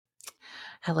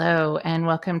Hello, and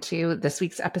welcome to this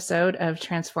week's episode of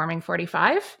Transforming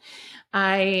 45.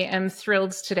 I am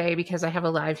thrilled today because I have a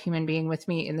live human being with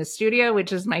me in the studio,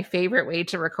 which is my favorite way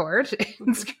to record.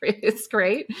 It's great. It's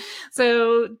great.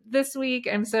 So this week,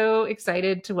 I'm so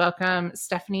excited to welcome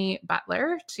Stephanie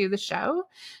Butler to the show.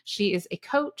 She is a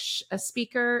coach, a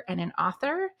speaker, and an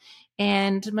author.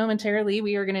 And momentarily,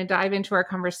 we are going to dive into our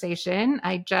conversation.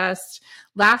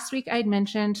 Last week, I'd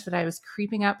mentioned that I was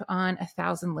creeping up on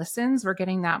 1,000 listens. We're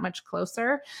getting that much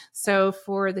closer. So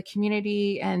for the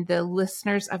community and the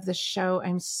listeners of the show,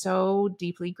 I'm so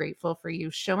deeply grateful for you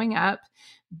showing up,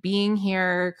 being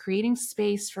here, creating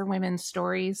space for women's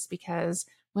stories, because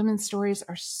women's stories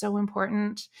are so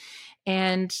important.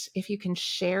 And if you can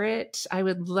share it, I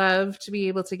would love to be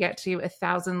able to get to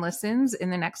 1,000 listens in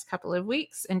the next couple of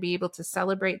weeks and be able to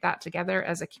celebrate that together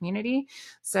as a community.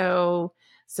 So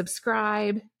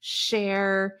subscribe,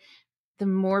 share. The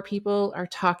more people are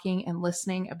talking and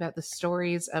listening about the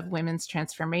stories of women's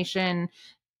transformation,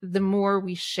 the more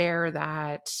we share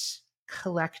that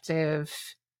collective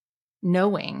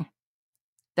knowing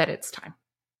that it's time.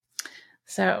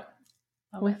 So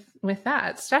with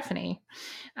that, Stephanie,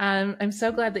 I'm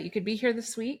so glad that you could be here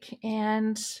this week,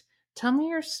 and tell me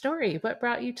your story. What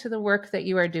brought you to the work that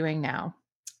you are doing now?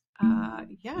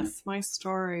 Yes, my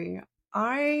story.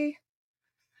 I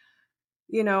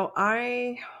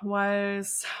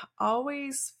was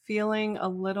always feeling a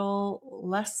little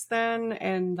less than,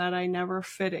 and that I never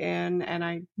fit in, and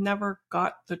I never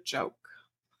got the joke.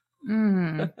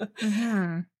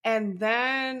 Mm-hmm. And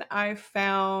then I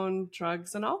found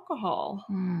drugs and alcohol,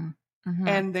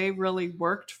 and they really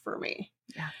worked for me.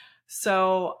 Yeah.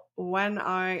 So when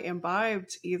I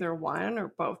imbibed either one or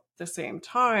both at the same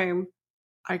time,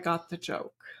 I got the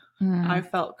joke. I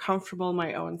felt comfortable in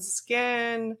my own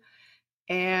skin.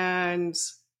 And,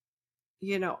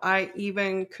 I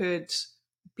even could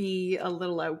be a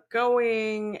little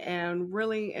outgoing and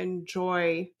really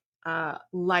enjoy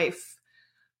life.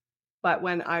 But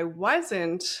when I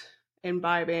wasn't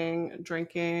imbibing,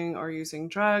 drinking, or using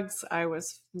drugs, I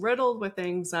was riddled with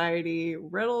anxiety,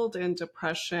 riddled in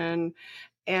depression,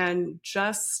 and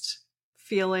just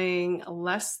feeling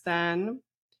less than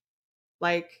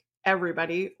like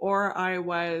everybody, or I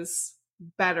was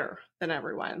better than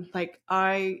everyone. Like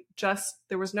there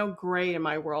was no gray in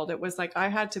my world. It was like I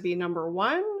had to be number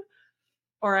one,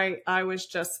 or I was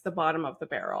just the bottom of the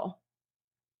barrel.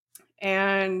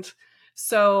 And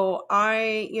so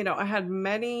I had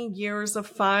many years of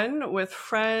fun with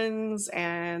friends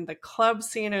and the club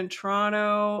scene in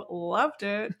Toronto. Loved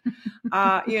it.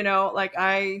 I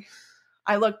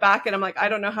look back and I'm like, I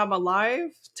don't know how I'm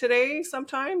alive today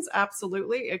sometimes.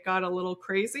 Absolutely. It got a little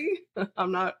crazy.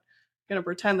 I'm not going to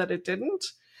pretend that it didn't.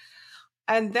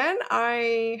 And then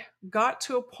I got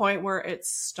to a point where it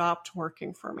stopped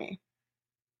working for me.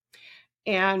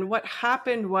 And what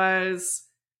happened was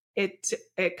it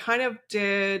kind of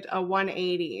did a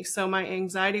 180. So my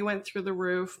anxiety went through the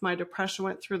roof. My depression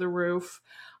went through the roof.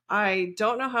 I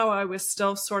don't know how I was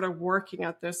still sort of working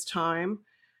at this time.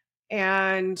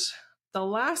 And the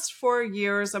last 4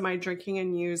 years of my drinking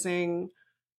and using,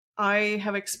 I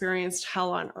have experienced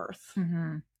hell on earth.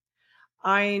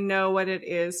 I know what it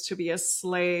is to be a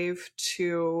slave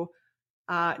to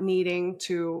needing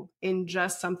to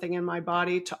ingest something in my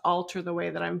body to alter the way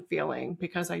that I'm feeling,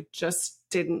 because I just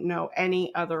didn't know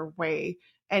any other way,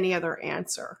 any other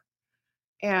answer.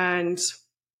 And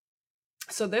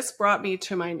so this brought me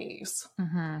to my knees.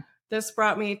 This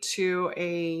brought me to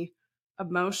a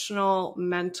emotional,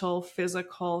 mental,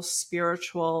 physical,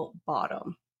 spiritual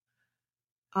bottom.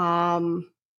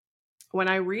 When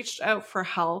I reached out for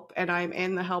help, and I'm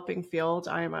in the helping field,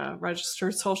 I'm a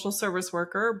registered social service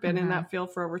worker, been in that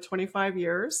field for over 25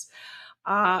 years.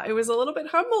 It was a little bit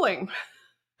humbling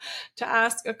to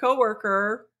ask a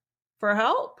coworker for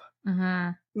help.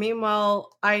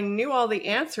 Meanwhile, I knew all the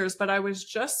answers, but I was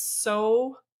just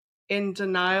so in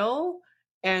denial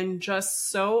and just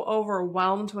so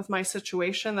overwhelmed with my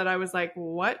situation that I was like,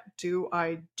 what do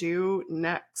I do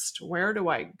next? Where do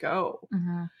I go?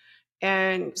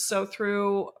 And so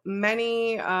through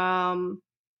many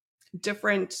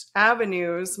different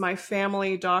avenues, my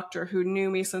family doctor, who knew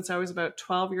me since I was about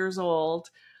 12 years old,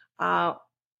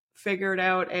 figured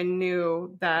out and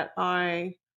knew that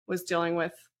I was dealing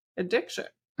with addiction.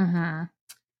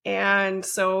 And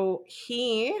so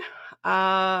he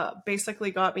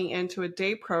basically got me into a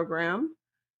day program.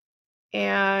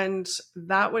 And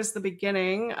that was the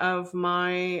beginning of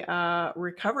my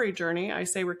recovery journey. I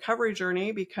say recovery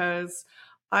journey because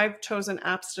I've chosen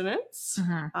abstinence.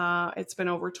 It's been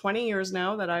over 20 years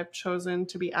now that I've chosen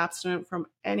to be abstinent from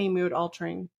any mood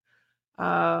altering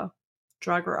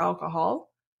drug or alcohol.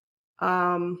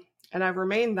 And I've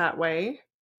remained that way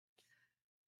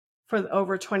for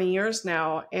over 20 years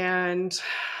now. And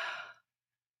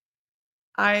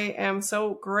I am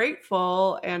so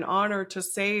grateful and honored to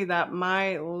say that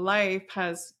my life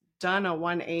has done a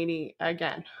 180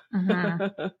 again.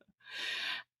 Mm-hmm.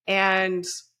 And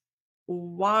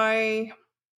why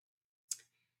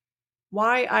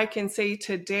I can say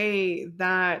today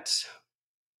that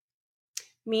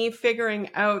me figuring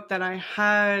out that I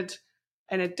had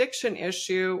an addiction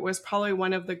issue was probably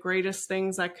one of the greatest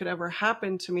things that could ever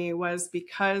happen to me, was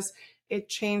because it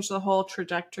changed the whole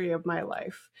trajectory of my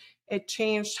life. It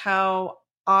changed how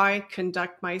I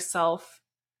conduct myself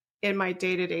in my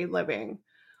day-to-day living,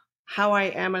 how I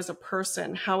am as a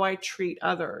person, how I treat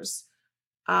others,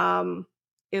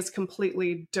 is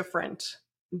completely different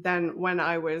than when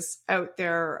I was out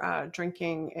there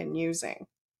drinking and using.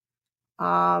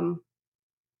 I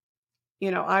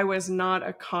was not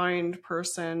a kind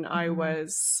person. I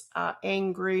was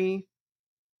angry,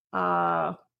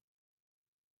 very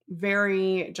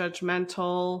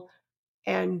judgmental,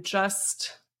 and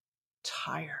just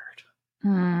tired.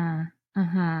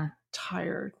 Mm-hmm.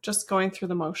 Tired, just going through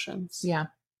the motions. Yeah.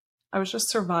 I was just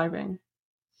surviving.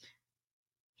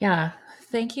 Yeah.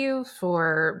 Thank you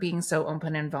for being so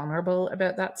open and vulnerable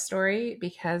about that story,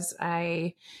 because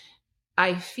I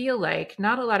feel like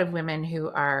not a lot of women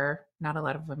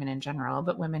in general,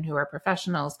 but women who are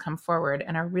professionals come forward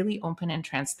and are really open and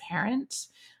transparent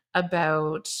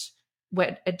about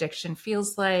what addiction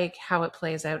feels like, how it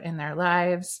plays out in their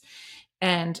lives.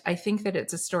 And I think that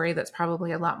it's a story that's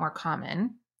probably a lot more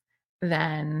common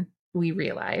than we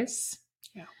realize.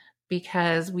 Yeah.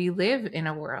 Because we live in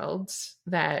a world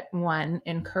that, one,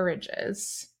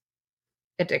 encourages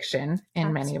addiction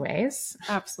in many ways.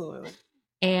 Absolutely.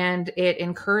 And it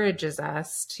encourages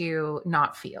us to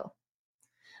not feel.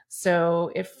 So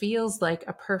it feels like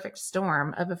a perfect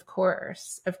storm of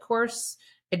course,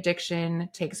 addiction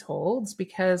takes hold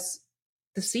because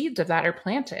the seeds of that are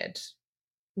planted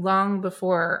long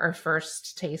before our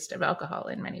first taste of alcohol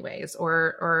in many ways,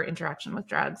 or interaction with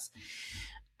drugs.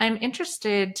 I'm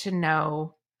interested to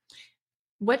know,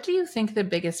 what do you think the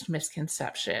biggest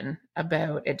misconception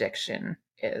about addiction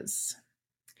is?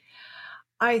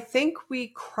 I think we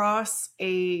cross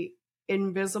a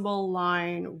invisible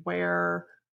line where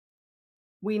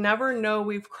we never know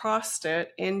we've crossed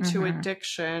it into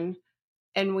addiction,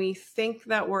 and we think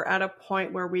that we're at a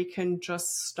point where we can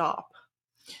just stop.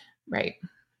 Right.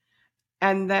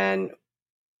 And then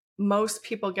most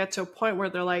people get to a point where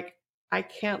they're like, I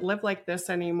can't live like this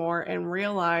anymore, and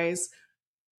realize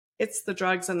it's the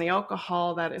drugs and the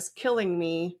alcohol that is killing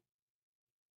me.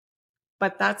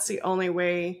 But that's the only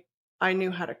way I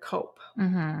knew how to cope.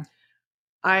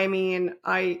 I mean,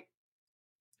 I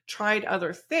tried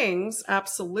other things,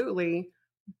 absolutely,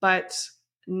 but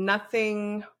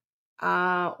nothing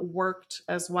worked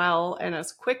as well and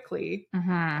as quickly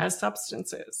as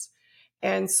substances.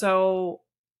 And so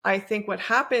I think what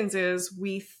happens is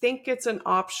we think it's an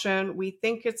option, we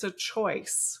think it's a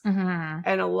choice,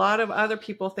 and a lot of other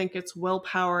people think it's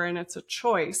willpower and it's a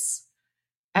choice.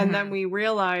 And then we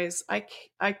realize I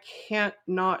can't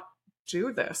not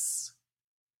do this.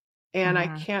 And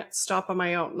I can't stop on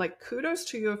my own. Like, kudos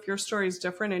to you if your story is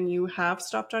different and you have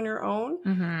stopped on your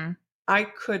own. I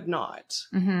could not.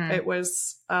 It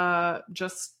was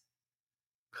just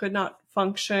could not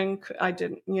function. I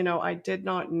did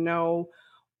not know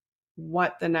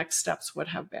what the next steps would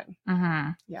have been.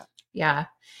 Yeah.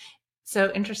 So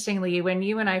interestingly, when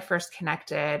you and I first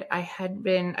connected,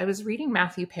 I was reading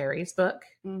Matthew Perry's book.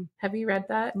 Have you read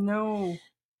that? No.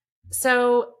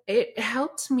 So it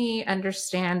helped me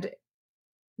understand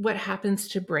what happens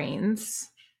to brains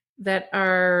that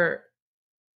are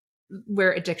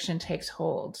where addiction takes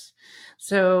hold.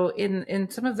 So in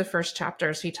some of the first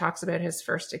chapters, he talks about his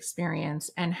first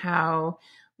experience and how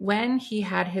when he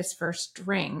had his first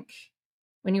drink,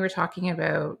 when you were talking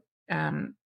about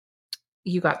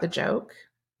you got the joke,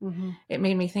 it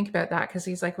made me think about that, because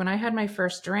he's like, when I had my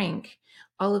first drink,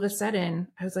 all of a sudden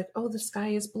I was like, oh, the sky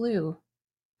is blue.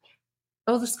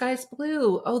 Oh, the sky's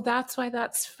blue. Oh, that's why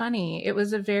that's funny. It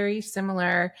was a very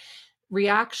similar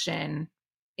reaction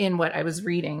in what I was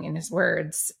reading in his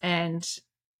words. And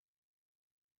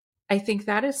I think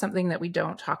that is something that we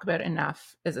don't talk about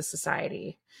enough as a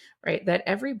society, right? That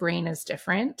every brain is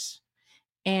different.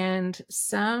 And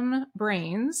some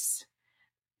brains,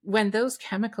 when those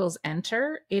chemicals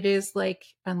enter, it is like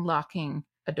unlocking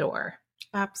a door.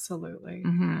 Absolutely.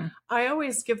 I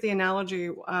always give the analogy.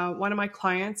 One of my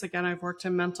clients, again, I've worked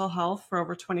in mental health for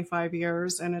over 25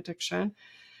 years and addiction.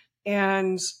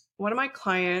 And one of my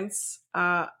clients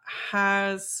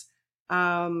has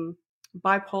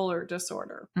bipolar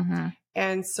disorder. Mm-hmm.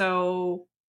 And so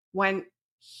when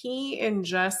he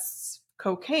ingests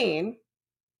cocaine,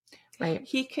 Right.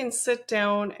 he can sit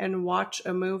down and watch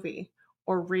a movie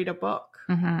or read a book.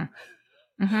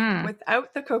 Mm-hmm. Mm-hmm.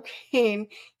 Without the cocaine,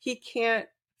 he can't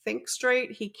think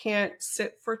straight. He can't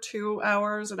sit for 2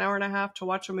 hours, an hour and a half to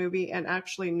watch a movie and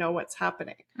actually know what's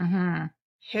happening. Mm-hmm.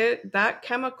 That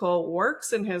chemical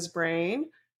works in his brain.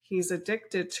 He's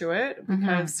addicted to it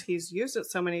because he's used it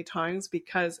so many times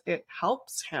because it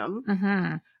helps him.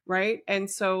 Mm-hmm. Right. And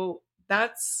so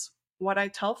that's what I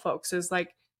tell folks is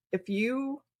like, if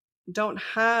you don't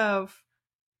have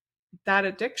that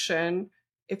addiction,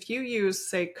 if you use,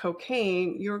 say,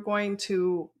 cocaine, you're going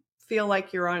to feel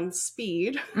like you're on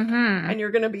speed Mm-hmm. and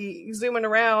you're going to be zooming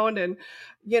around and,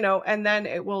 and then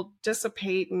it will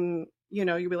dissipate and,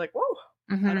 you'll be like, whoa,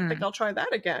 Mm-hmm. I don't think I'll try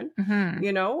that again,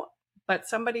 Mm-hmm. but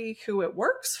somebody who it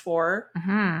works for,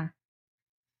 Mm-hmm.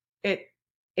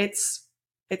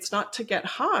 it's not to get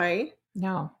high.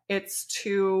 No. It's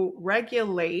to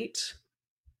regulate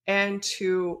and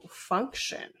to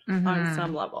function on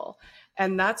some level.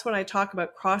 And that's when I talk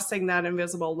about crossing that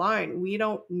invisible line. We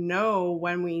don't know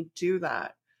when we do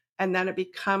that. And then it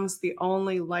becomes the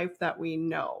only life that we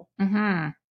know. Mm-hmm.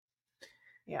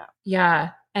 Yeah.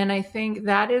 Yeah. And I think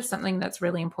that is something that's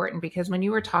really important because when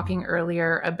you were talking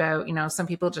earlier about, some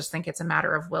people just think it's a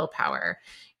matter of willpower.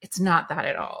 It's not that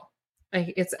at all.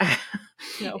 Like it's,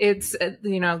 No. it's,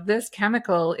 this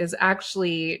chemical is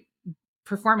actually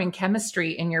performing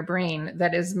chemistry in your brain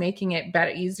that is making it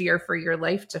better, easier for your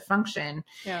life to function.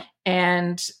 Yeah.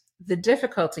 And the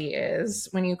difficulty is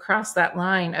when you cross that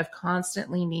line of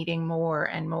constantly needing more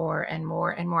and more and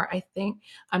more and more. I think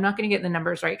I'm not going to get the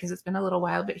numbers right because it's been a little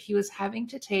while, but he was having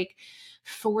to take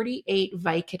 48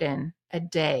 Vicodin a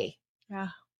day. Yeah.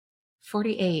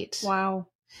 48. Wow.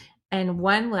 And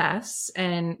one less,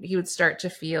 and he would start to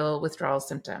feel withdrawal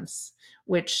symptoms,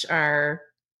 which are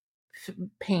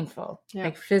painful,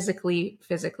 like physically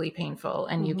painful,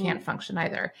 and you can't function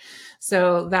either.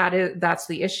 So that's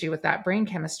the issue with that brain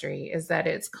chemistry is that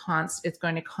it's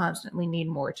going to constantly need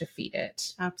more to feed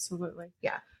it. Absolutely.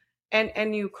 Yeah.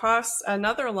 And you cross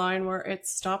another line where it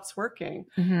stops working.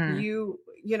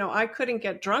 I couldn't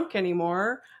get drunk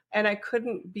anymore and I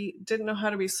didn't know how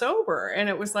to be sober. And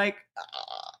it was like,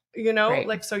 Right.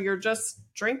 like, so you're just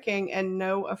drinking and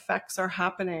no effects are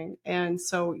happening. And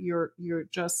so you're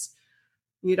just,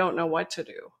 you don't know what to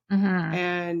do.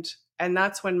 And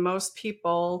that's when most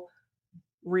people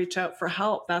reach out for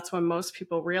help. That's when most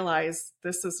people realize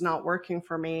this is not working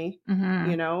for me,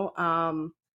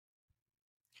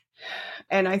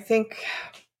 and I think,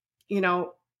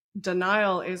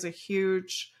 denial is a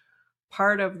huge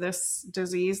part of this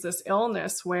disease, this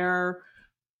illness, where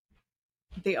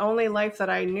the only life that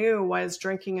I knew was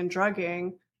drinking and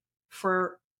drugging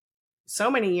for so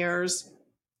many years.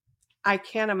 I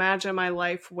can't imagine my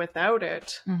life without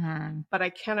it, but I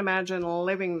can't imagine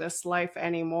living this life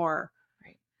anymore.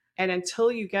 Right. And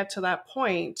until you get to that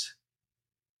point,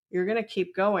 you're going to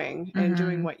keep going and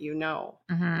doing what you know,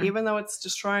 even though it's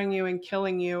destroying you and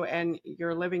killing you and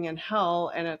you're living in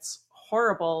hell and it's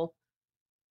horrible.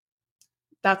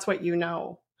 That's what you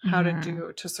know how to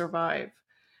do to survive.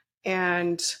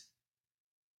 And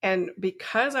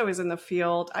because I was in the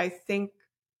field, I think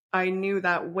I knew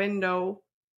that window,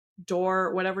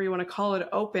 door, whatever you want to call it,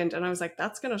 opened. And I was like,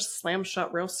 that's going to slam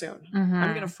shut real soon.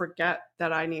 I'm going to forget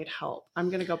that I need help. I'm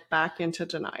going to go back into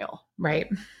denial. Right.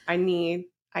 I need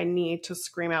to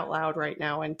scream out loud right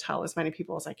now and tell as many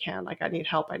people as I can, like, I need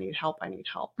help. I need help. I need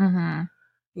help.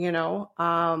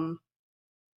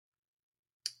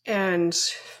 And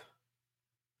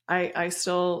I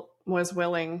still was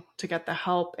willing to get the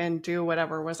help and do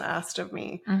whatever was asked of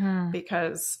me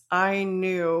because I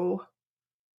knew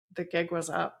the gig was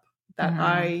up, that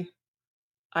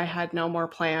I had no more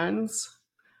plans.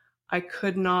 I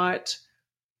could not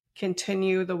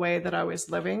continue the way that I was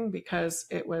living because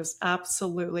it was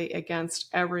absolutely against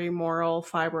every moral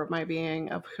fiber of my being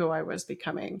of who I was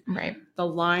becoming. Right. The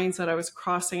lines that I was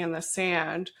crossing in the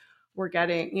sand were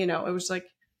getting, it was like,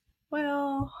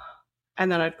 well,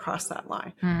 and then I'd cross that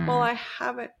line. Well, I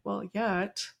haven't,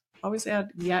 yet. Always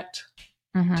add yet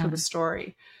to the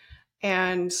story.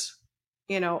 And,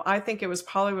 I think it was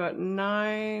probably about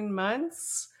 9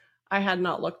 months I had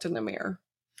not looked in the mirror.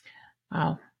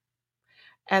 Wow.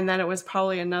 And then it was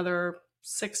probably another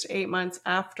 6 to 8 months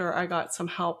after I got some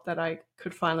help that I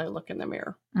could finally look in the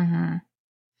mirror.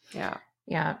 Yeah.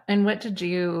 Yeah. And what did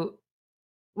you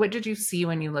see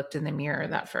when you looked in the mirror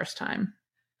that first time?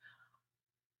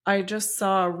 I just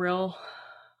saw a real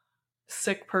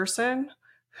sick person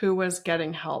who was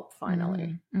getting help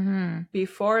finally. Mm-hmm.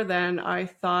 Before then, I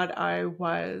thought I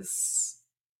was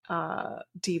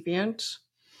deviant.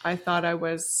 I thought I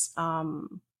was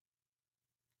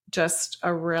just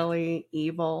a really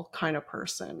evil kind of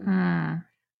person. Mm.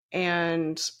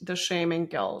 And the shame and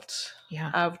guilt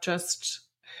of just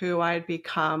who I'd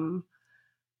become.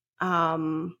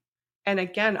 And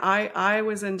again, I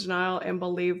was in denial and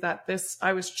believed that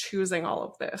I was choosing all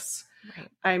of this. Right.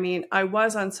 I mean, I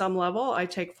was on some level, I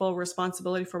take full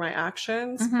responsibility for my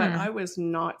actions, but I was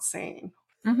not sane.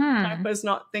 I was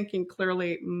not thinking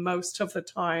clearly most of the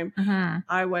time.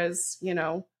 I was,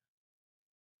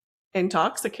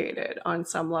 intoxicated on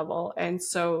some level. And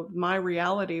so my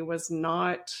reality was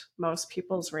not most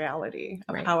people's reality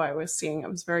of how I was seeing. It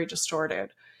was very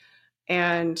distorted.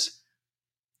 And,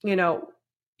 you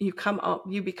become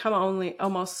only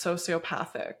almost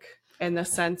sociopathic in the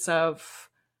sense of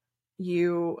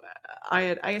I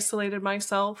had isolated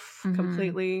myself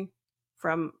completely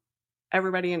from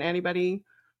everybody and anybody.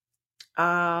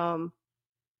 I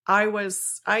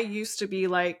used to be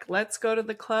like, let's go to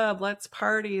the club, let's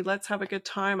party, let's have a good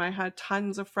time. I had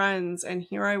tons of friends, and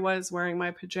here I was wearing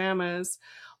my pajamas,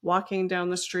 walking down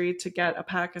the street to get a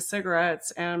pack of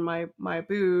cigarettes and my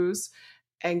booze,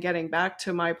 and getting back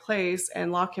to my place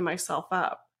and locking myself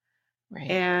up.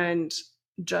 Right. And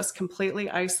just completely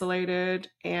isolated.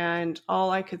 And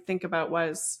all I could think about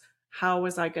was, how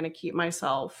was I going to keep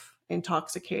myself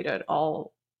intoxicated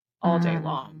all day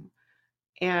long?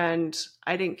 And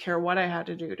I didn't care what I had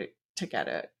to do to get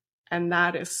it. And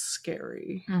that is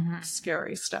scary,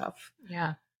 scary stuff.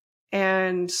 Yeah.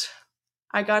 And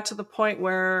I got to the point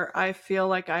where I feel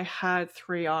like I had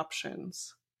 3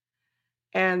 options.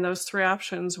 And those 3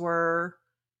 options were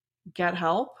get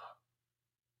help,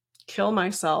 kill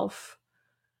myself,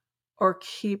 or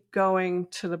keep going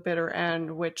to the bitter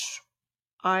end, which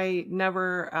I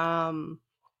never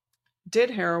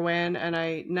did heroin, and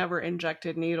I never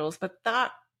injected needles, but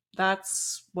that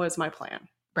was my plan.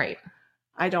 Right.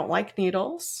 I don't like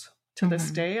needles. To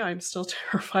this day, I'm still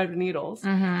terrified of needles.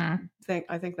 I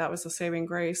think that was a saving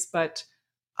grace, but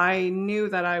I knew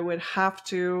that I would have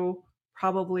to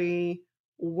probably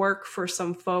work for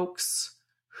some folks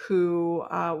who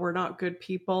were not good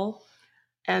people,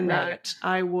 and that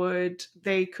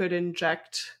they could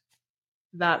inject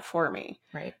that for me.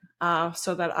 Right.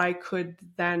 So that I could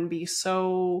then be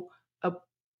so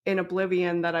in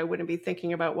oblivion that I wouldn't be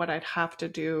thinking about what I'd have to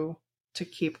do to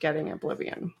keep getting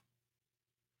oblivion.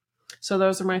 So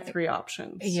those are my 3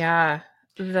 options. Yeah.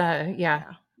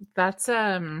 That's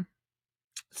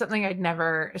something I'd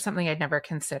never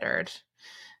considered.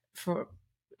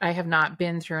 I have not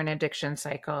been through an addiction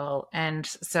cycle, and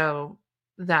so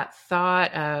that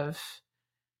thought of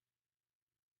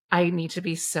I need to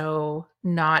be so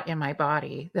not in my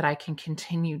body that I can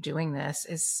continue doing this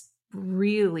is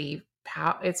really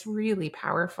it's really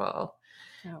powerful.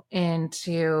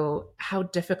 Into how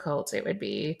difficult it would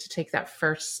be to take that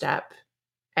first step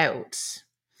out.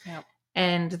 Yep.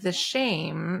 And the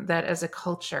shame that as a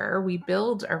culture we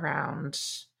build around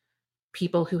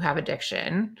people who have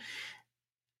addiction,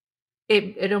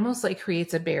 it almost like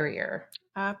creates a barrier.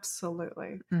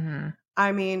 Absolutely.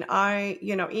 I mean,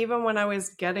 even when I was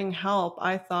getting help,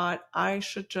 I thought I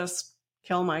should just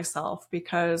kill myself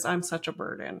because I'm such a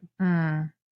burden.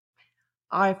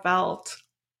 I felt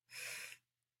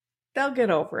they'll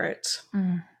get over it.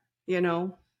 I'm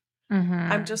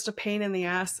just a pain in the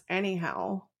ass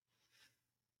anyhow.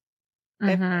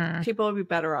 If people would be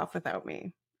better off without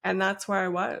me. And that's where I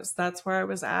was. That's where I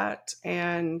was at.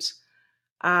 And,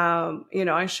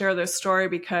 I share this story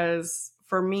because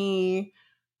for me,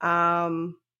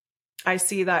 I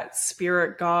see that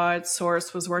spirit, God,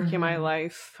 source was working my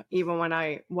life, even when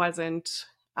I wasn't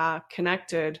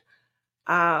connected.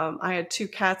 I had 2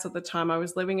 cats at the time. I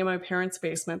was living in my parents'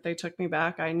 basement. They took me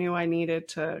back. I knew I needed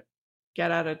to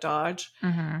get out of Dodge.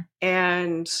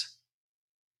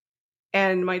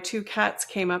 And my 2 cats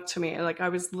came up to me. Like, I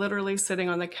was literally sitting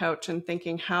on the couch and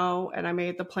thinking and I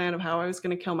made the plan of how I was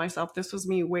going to kill myself. This was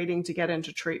me waiting to get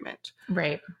into treatment.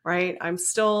 Right. I'm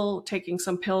still taking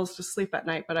some pills to sleep at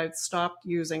night, but I'd stopped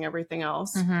using everything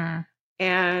else.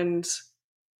 And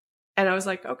I was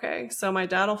like, okay, so my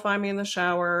dad will find me in the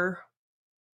shower.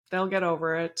 They'll get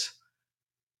over it.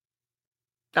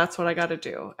 That's what I got to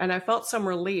do. And I felt some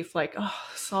relief, like, oh,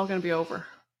 it's all going to be over.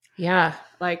 Yeah.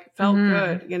 Like, felt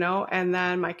good, and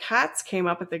then my cats came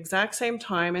up at the exact same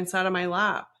time and sat on my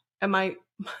lap. And I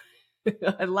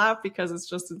laugh because it's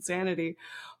just insanity.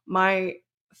 My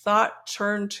thought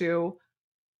turned to,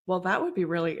 well, that would be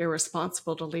really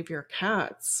irresponsible to leave your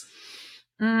cats.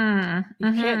 You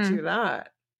can't do that.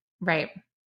 Right.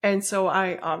 And so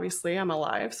I'm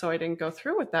alive, so I didn't go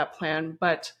through with that plan,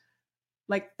 but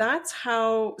like that's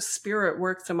how spirit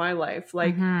works in my life.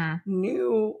 Like Mm-hmm.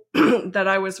 knew that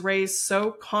I was raised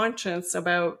so conscious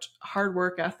about hard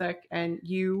work ethic, and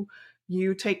you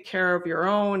take care of your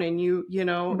own, and you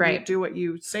Right. do what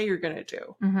you say you're going to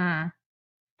do. Mm-hmm.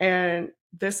 And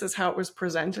this is how it was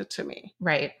presented to me.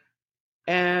 Right.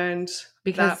 And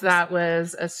Because that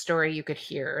was, that was a story you could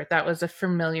hear. That was a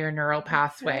familiar neural yeah,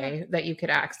 pathway that you could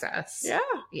access. yeah.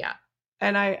 Yeah.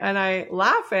 And I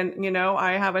laugh, and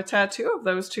I have a tattoo of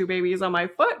those two babies on my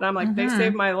foot, and I'm like, they saved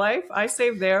Mm-hmm. my life, I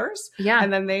saved theirs, Yeah.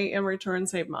 and then they in return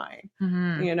saved mine.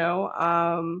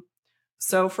 Mm-hmm.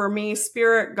 So for me,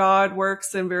 spirit, God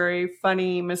works in very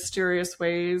funny, mysterious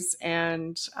ways,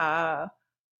 and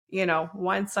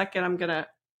 1 second I'm gonna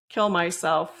kill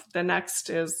myself, the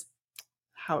next is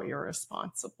how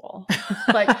irresponsible.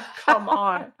 Like, come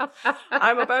on.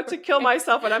 I'm about to kill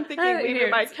myself, and I'm thinking maybe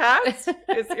my cat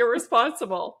is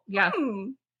irresponsible. Yeah.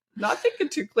 Not thinking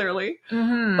too clearly.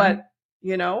 Mm-hmm. But,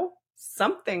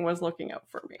 something was looking out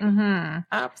for me. Mm-hmm.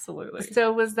 Absolutely.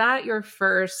 So was that your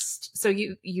first, so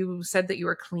you said that you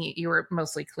were clean, you were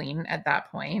mostly clean at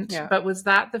that point, Yeah. but was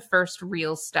that the first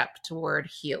real step toward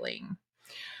healing?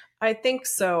 I think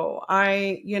so.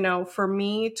 For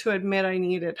me to admit I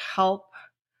needed help,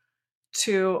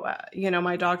 to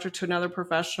my doctor, to another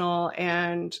professional,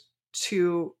 and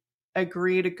to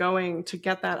agree to going to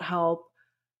get that help,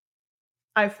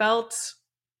 I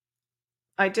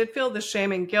did feel the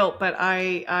shame and guilt, but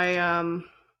I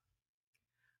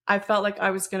felt like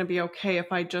I was going to be okay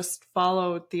if I just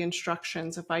followed the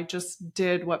instructions, if I just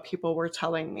did what people were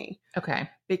telling me. Okay.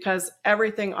 Because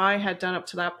everything I had done up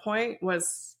to that point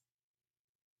was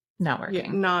not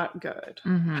working. Not good.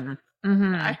 Mm-hmm.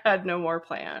 Mm-hmm. I had no more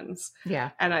plans.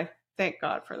 Yeah. And I thank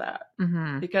God for that.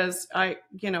 Mm-hmm. Because I,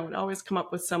 would always come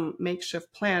up with some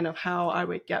makeshift plan of how I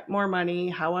would get more money,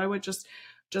 how I would just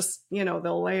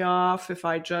they'll lay off if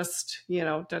I just,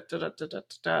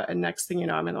 and next thing you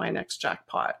know, I'm in my next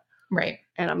jackpot. Right.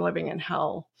 And I'm living in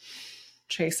hell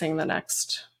chasing the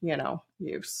next,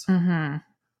 use. Mm-hmm.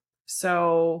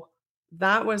 So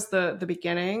that was the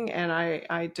beginning. And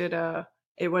I did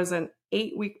it was an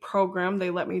 8-week program.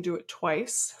 They let me do it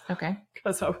twice. Okay.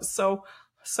 Because I was so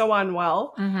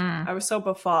unwell. Mm-hmm. I was so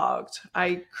befogged.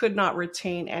 I could not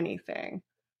retain anything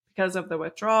because of the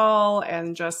withdrawal,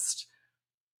 and just,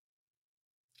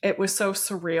 it was so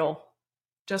surreal.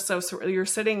 Just so surreal. You're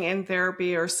sitting in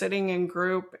therapy or sitting in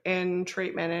group in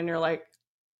treatment, and you're like,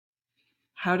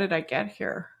 how did I get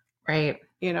here? Right.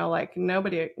 Like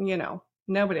nobody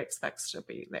expects to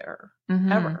be there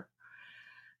Mm-hmm. ever.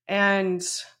 And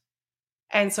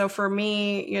so for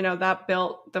me, that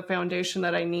built the foundation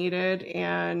that I needed.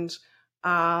 And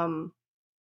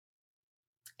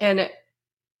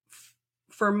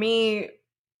for me,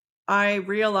 I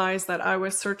realized that I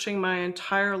was searching my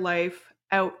entire life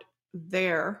out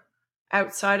there,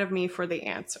 outside of me, for the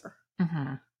answer.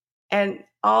 Mm-hmm. And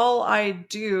all I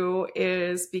do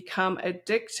is become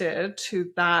addicted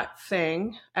to that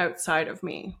thing outside of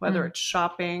me, whether it's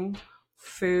shopping,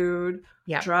 food,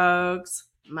 drugs,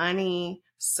 money,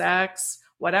 sex,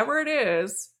 whatever it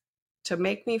is, to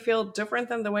make me feel different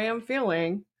than the way I'm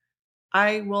feeling.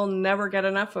 I will never get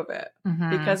enough of it,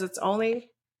 because it's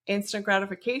only instant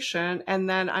gratification, and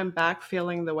then I'm back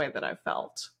feeling the way that I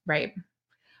felt. Right.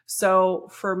 So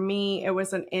for me, it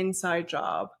was an inside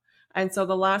job. And so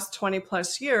the last 20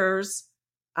 plus years,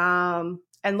 and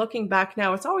looking back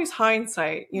now, it's always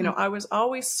hindsight. I was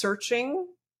always searching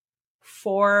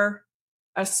for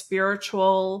a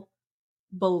spiritual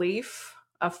belief,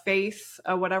 a faith,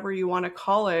 whatever you want to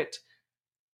call it.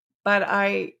 But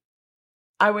I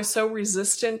was so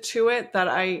resistant to it that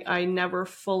I never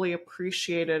fully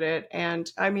appreciated it.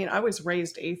 And I mean, I was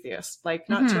raised atheist, like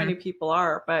not too many people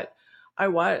are, but I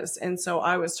was. And so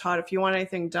I was taught, if you want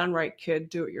anything done right, kid,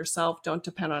 do it yourself. Don't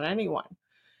depend on anyone.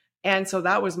 And so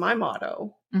that was my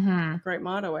motto. Great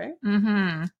motto, eh?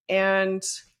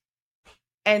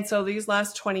 And so these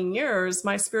last 20 years,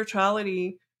 my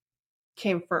spirituality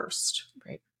came first.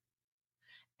 Right.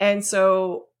 And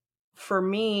so for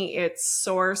me, it's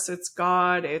source, it's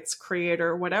God, it's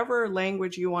creator, whatever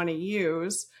language you want to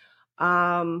use,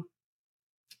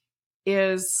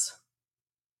 is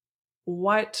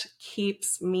what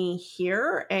keeps me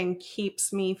here and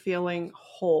keeps me feeling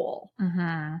whole.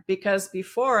 Because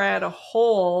before, I had a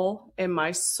hole in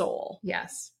my soul.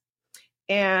 Yes.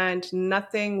 And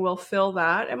nothing will fill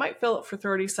that. It might fill it for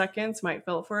 30 seconds, might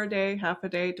fill it for a day, half a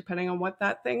day, depending on what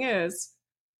that thing is,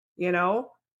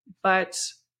 but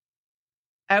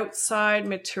outside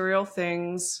material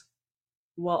things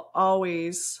will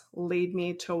always lead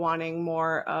me to wanting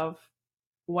more of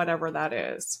whatever that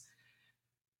is.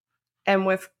 And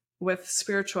with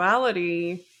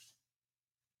spirituality,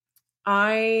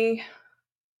 I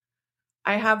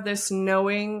have this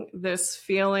knowing, this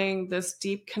feeling, this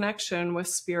deep connection with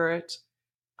spirit.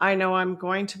 I know I'm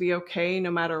going to be okay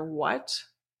no matter what.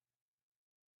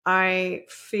 I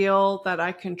feel that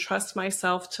I can trust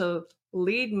myself to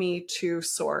lead me to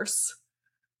source,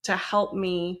 to help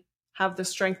me have the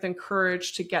strength and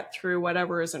courage to get through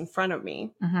whatever is in front of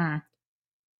me. Mm-hmm.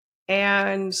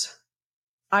 And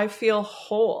I feel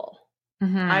whole.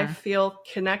 Mm-hmm. I feel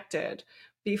connected.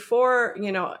 Before,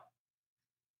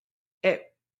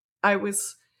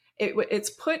 it's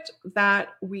put that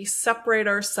we separate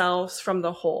ourselves from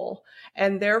the whole.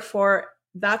 And therefore,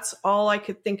 that's all I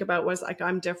could think about was like,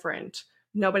 I'm different.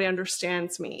 Nobody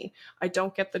understands me. I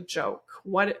don't get the joke.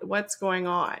 What's going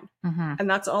on? Mm-hmm. And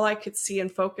that's all I could see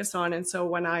and focus on. And so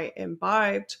when I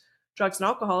imbibed drugs and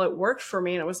alcohol, it worked for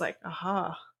me. And it was like,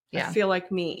 aha, Yeah. I feel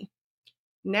like me.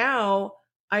 Now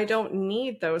I don't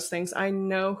need those things. I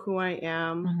know who I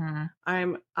am.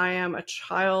 Mm-hmm. I am a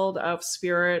child of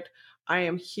spirit. I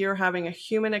am here having a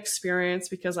human experience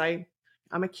because I'm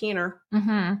a keener,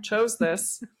 Mm-hmm. chose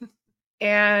this.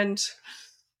 And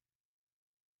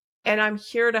I'm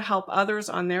here to help others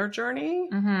on their journey.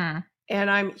 Mm-hmm.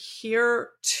 And I'm here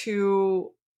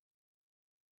to,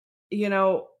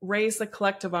 raise the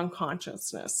collective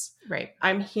unconsciousness. Right.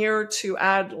 I'm here to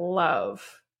add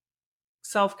love,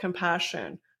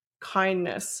 self-compassion,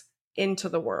 kindness into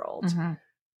the world. Mm-hmm.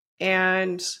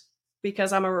 And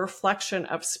because I'm a reflection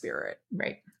of spirit.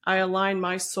 Right. I align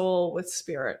my soul with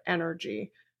spirit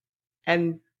energy.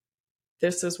 And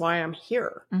this is why I'm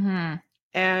here. Mm-hmm.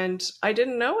 And I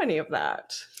didn't know any of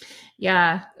that.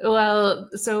 Yeah. Well,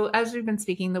 so as we've been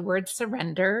speaking, the word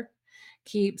surrender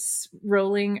keeps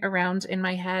rolling around in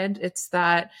my head. It's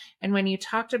that, and when you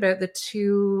talked about the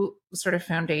two sort of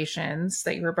foundations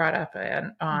that you were brought up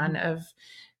on of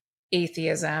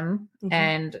atheism,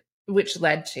 and which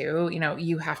led to,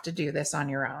 you have to do this on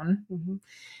your own. Mm-hmm.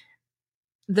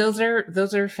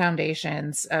 Those are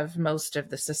foundations of most of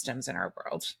the systems in our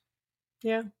world.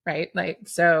 Yeah. Right. Like,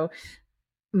 so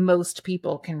most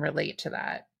people can relate to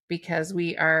that because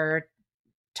we are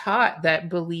taught that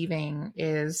believing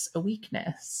is a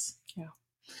weakness. Yeah.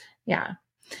 Yeah.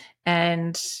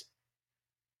 And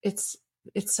it's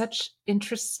such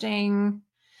interesting.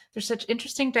 There's such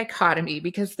interesting dichotomy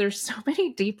because there's so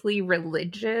many deeply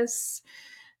religious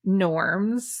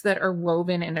norms that are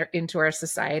woven into our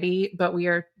society, but we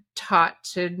are taught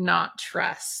to not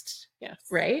trust. Yes.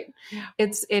 Right. Yeah.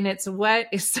 It's what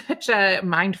is such a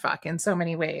mind fuck in so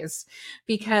many ways,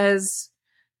 because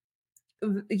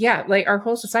like our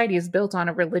whole society is built on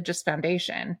a religious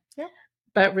foundation. Yeah.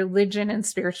 But religion and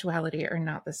spirituality are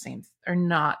not the same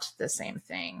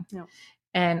thing. No.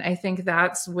 And I think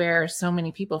that's where so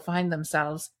many people find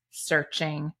themselves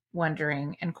searching,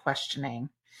 wondering, and questioning,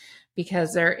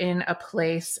 because they're in a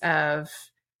place of,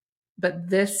 but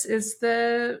this is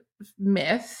the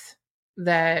myth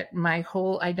that my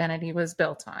whole identity was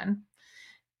built on,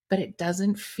 but it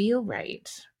doesn't feel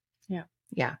right. Yeah.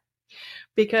 Yeah.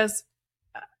 Because,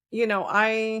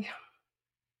 I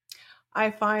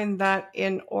find that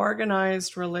in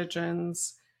organized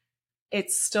religions,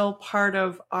 it's still part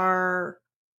of our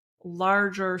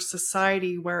larger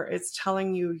society where it's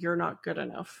telling you you're not good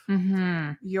enough.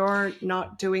 Mm-hmm. You're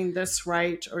not doing this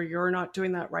right, or you're not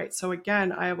doing that right. So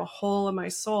again, I have a hole in my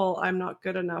soul. I'm not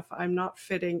good enough. I'm not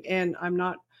fitting in. I'm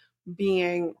not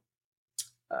being,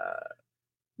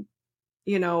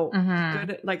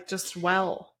 good, like just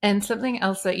well. And something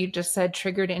else that you just said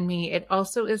triggered in me. It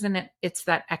also it's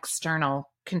that external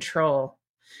control,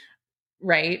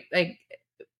 right? Like,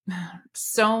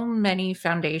 so many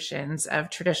foundations of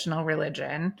traditional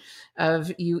religion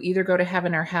of you either go to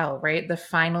heaven or hell, right? The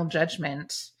final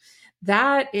judgment.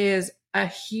 That is a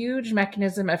huge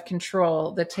mechanism of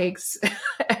control that takes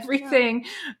everything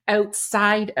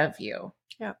outside of you.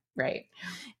 Yeah. Right.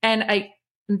 And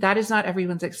that is not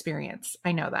everyone's experience.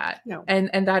 I know that. No.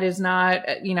 And that is not,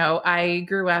 I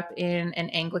grew up in an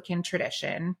Anglican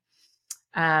tradition.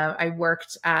 I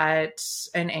worked at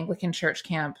an Anglican church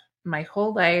camp my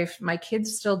whole life. My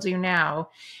kids still do now.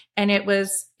 And it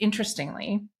was,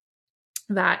 interestingly,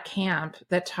 that camp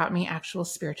that taught me actual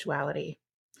spirituality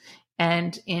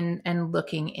and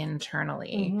looking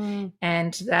internally,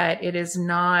 and that it is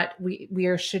not,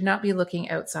 we should not be looking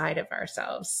outside of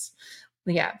ourselves.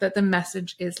 Yeah. That the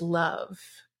message is love.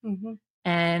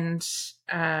 And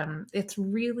it's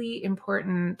really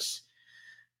important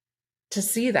to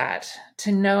see that,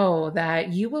 to know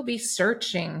that you will be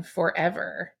searching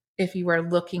forever if you are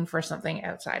looking for something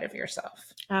outside of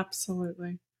yourself.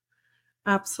 Absolutely.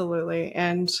 Absolutely.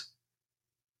 And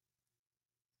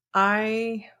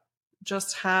I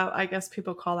just have, I guess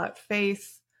people call that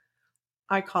faith.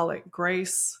 I call it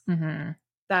grace, Mm-hmm.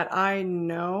 that I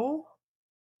know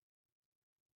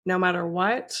no matter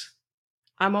what,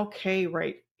 I'm okay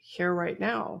right here, right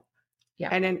now. Yeah.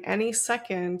 And in any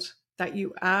second that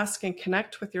you ask and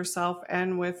connect with yourself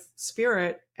and with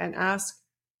spirit and ask,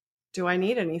 do I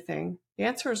need anything? The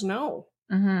answer is no.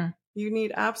 Mm-hmm. You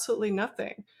need absolutely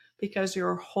nothing, because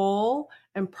you're whole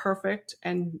and perfect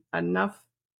and enough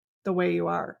the way you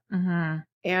are. Mm-hmm.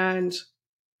 And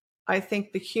I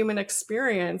think the human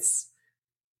experience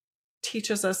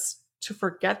teaches us to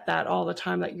forget that all the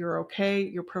time, that you're okay,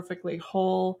 you're perfectly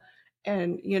whole.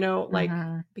 And, like,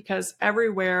 Mm-hmm. because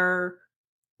everywhere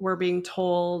we're being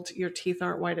told your teeth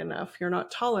aren't white enough, you're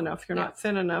not tall enough, you're not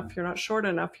thin enough, you're not short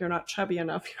enough, you're not chubby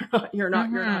enough, you're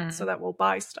not, so that we'll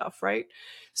buy stuff, right?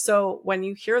 So when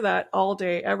you hear that all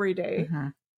day, every day, Mm-hmm.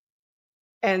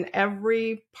 and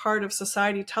every part of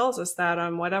society tells us that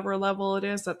on whatever level it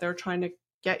is that they're trying to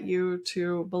get you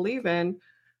to believe in,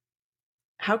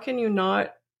 how can you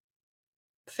not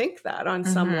think that on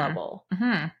some level?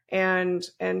 Mm-hmm. And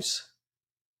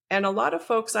a lot of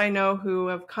folks I know who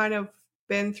have kind of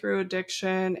been through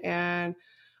addiction and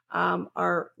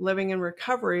are living in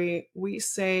recovery, we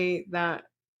say that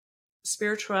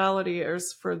spirituality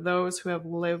is for those who have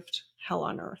lived hell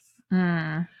on earth.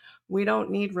 Mm-hmm. We don't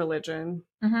need religion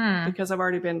because I've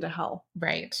already been to hell.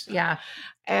 Right. Yeah.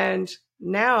 And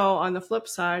now on the flip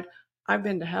side, I've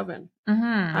been to heaven.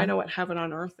 I know what heaven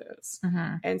on earth is.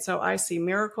 And so I see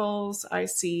miracles. I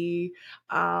see,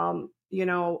 my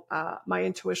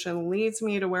intuition leads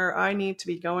me to where I need to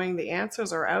be going. The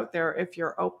answers are out there if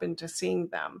you're open to seeing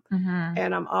them.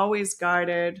 And I'm always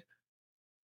guided.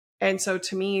 And so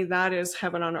to me, that is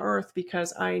heaven on earth,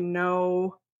 because I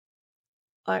know,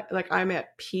 like, I'm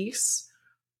at peace.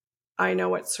 I know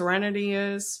what serenity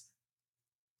is,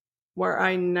 where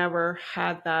I never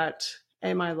had that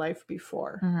in my life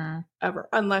before, ever,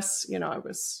 unless, I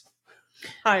was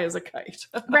high as a kite.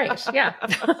 Right. Yeah.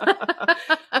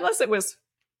 Unless it was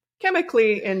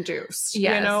chemically induced.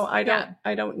 Yes.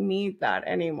 I don't need that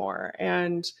anymore.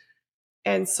 And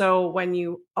so when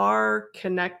you are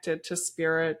connected to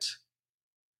spirit,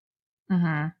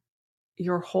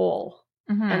 you're whole.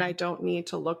 And I don't need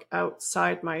to look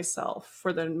outside myself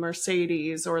for the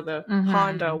Mercedes or the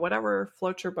Honda, whatever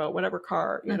floats your boat, whatever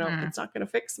car, it's not going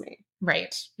to fix me.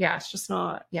 Right. Yeah. It's just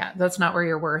not. Yeah. That's not where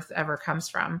your worth ever comes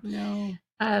from.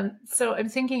 No. So I'm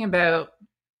thinking about,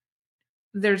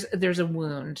 there's a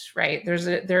wound, right?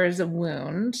 There is a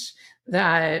wound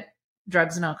that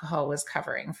drugs and alcohol was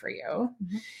covering for you.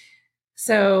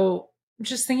 So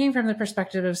just thinking from the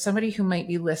perspective of somebody who might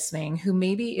be listening, who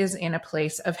maybe is in a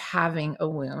place of having a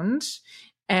wound,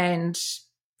 and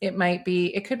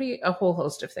it could be a whole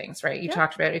host of things, right? You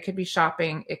talked about it could be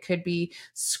shopping, it could be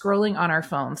scrolling on our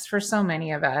phones for so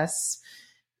many of us.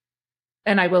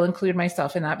 And I will include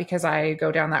myself in that because I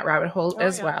go down that rabbit hole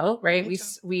as well, right?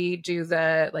 We do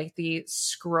the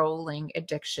scrolling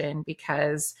addiction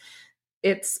because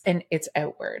it's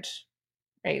outward,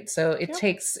 right? So it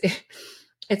takes,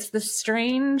 it's the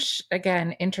strange,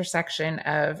 again, intersection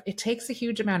of, it takes a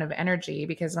huge amount of energy,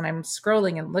 because when I'm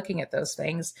scrolling and looking at those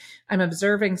things, I'm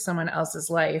observing someone else's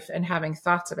life and having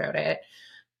thoughts about it,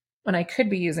 when I could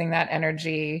be using that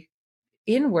energy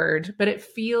inward, but it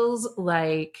feels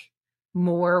like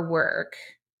more work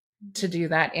to do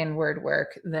that inward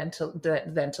work than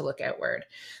to look outward.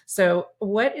 So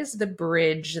what is the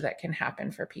bridge that can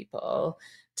happen for people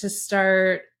to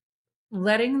start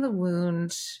letting the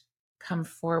wound come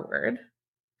forward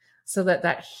so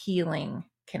that healing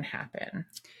can happen?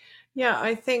 Yeah,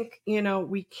 I think,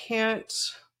 we can't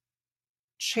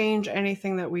change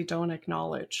anything that we don't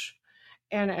acknowledge.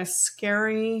 And as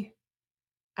scary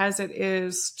as it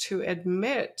is to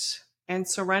admit and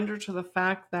surrender to the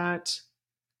fact that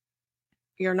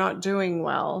you're not doing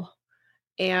well,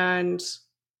 and,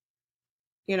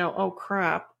 oh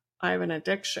crap, I have an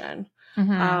addiction.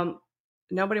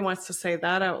 Nobody wants to say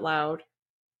that out loud.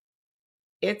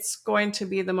 It's going to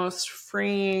be the most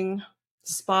freeing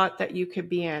spot that you could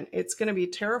be in. It's going to be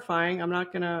terrifying. I'm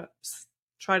not going to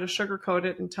try to sugarcoat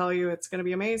it and tell you it's going to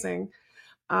be amazing.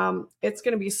 It's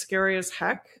going to be scary as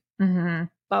heck.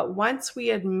 But once we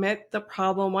admit the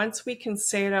problem, once we can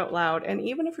say it out loud, and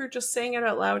even if you're just saying it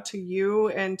out loud to you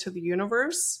and to the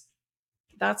universe,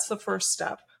 that's the first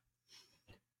step.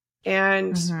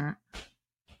 And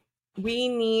we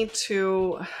need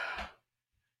to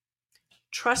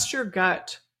trust your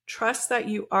gut. Trust that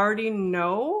you already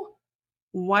know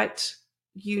what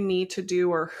you need to do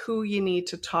or who you need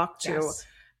to talk to. Yes.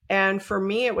 And for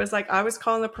me, it was like I was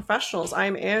calling the professionals.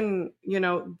 I'm in,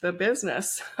 the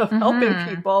business of Mm-hmm. helping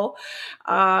people.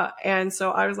 And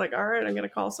so I was like, all right, I'm going to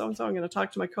call so-and-so. I'm going to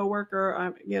talk to my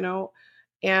coworker,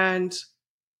 and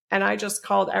I just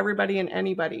called everybody and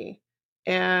anybody.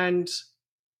 And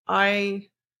I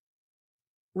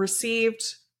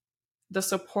received the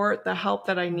support, the help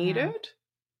that I Mm-hmm. needed.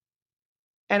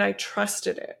 And I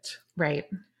trusted it. Right.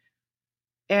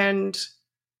 And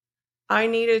I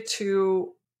needed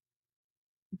to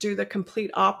do the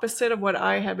complete opposite of what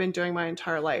I had been doing my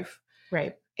entire life.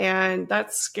 Right. And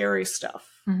that's scary stuff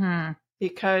Mm-hmm.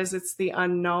 because it's the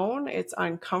unknown, it's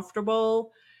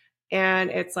uncomfortable, and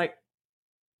it's like,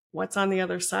 what's on the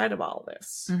other side of all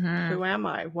this? Mm-hmm. Who am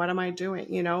I? What am I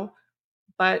doing?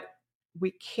 But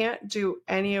we can't do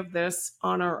any of this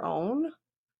on our own.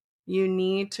 You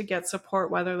need to get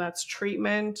support, whether that's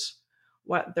treatment,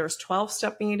 there's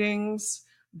 12-step meetings.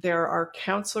 There are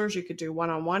counselors. You could do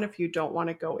one-on-one if you don't want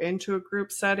to go into a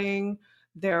group setting.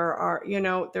 There are,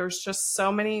 there's just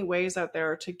so many ways out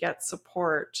there to get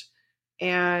support.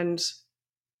 And,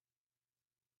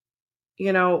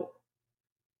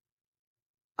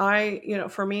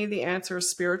 for me, the answer is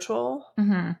spiritual.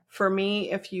 Mm-hmm. For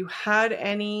me, if you had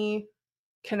any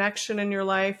connection in your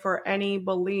life or any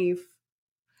belief,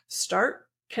 start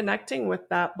connecting with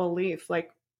that belief.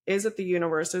 Like, is it the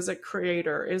universe? Is it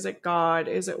creator? Is it God?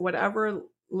 Is it whatever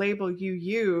label you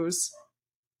use?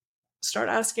 Start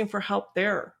asking for help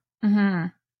there. Mm-hmm.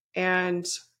 And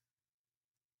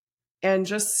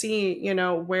just see,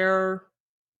 where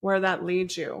that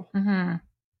leads you.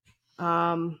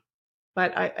 Mm-hmm.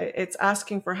 But it's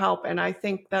asking for help. And I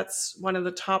think that's one of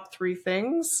the top 3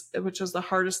 things, which is the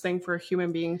hardest thing for a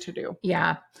human being to do.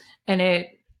 Yeah. And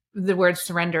the word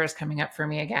surrender is coming up for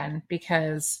me again,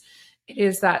 because it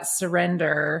is that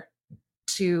surrender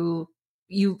to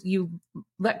you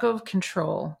let go of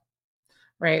control,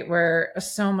 right? Where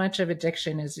so much of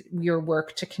addiction is your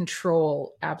work to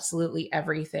control absolutely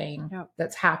everything Yep.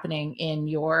 that's happening in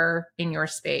your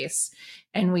space.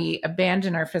 And we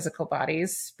abandon our physical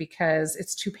bodies because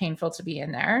it's too painful to be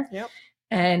in there. Yep.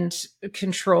 And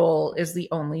control is the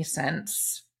only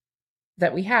sense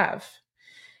that we have.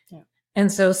 Yeah. And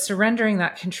so surrendering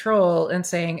that control and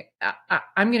saying,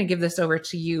 I'm going to give this over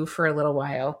to you for a little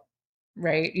while.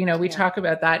 Right. We talk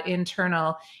about that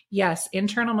internal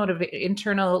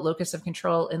locus of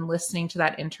control and listening to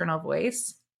that internal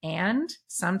voice. And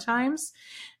sometimes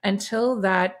until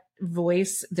that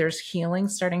voice, there's healing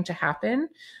starting to happen,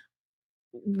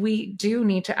 we do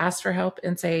need to ask for help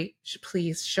and say,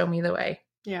 please show me the way.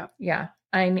 Yeah. Yeah.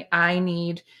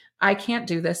 I can't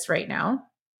do this right now.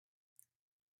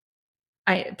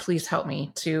 Please help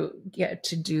me to get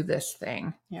to do this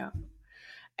thing. Yeah.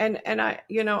 And I,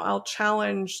 I'll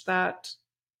challenge that,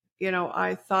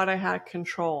 I thought I had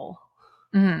control.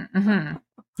 Mm-hmm.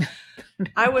 Mm-hmm.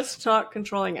 I was not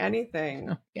controlling anything.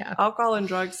 Oh, yeah. Alcohol and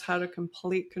drugs had a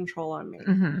complete control on me.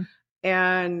 Mm-hmm.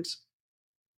 And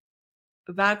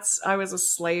I was a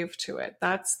slave to it.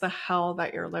 That's the hell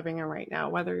that you're living in right now,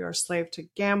 whether you're a slave to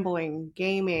gambling,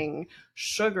 gaming,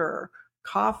 sugar,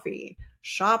 coffee,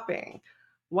 shopping,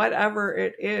 whatever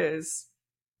it is.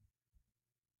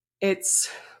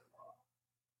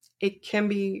 It can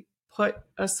be put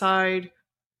aside.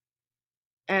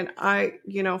 And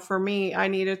for me, I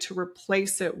needed to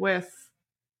replace it with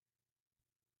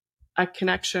a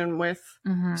connection with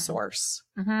Mm-hmm. source.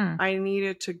 Mm-hmm. I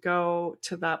needed to go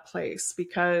to that place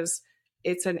because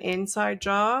it's an inside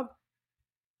job.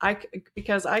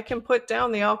 Because I can put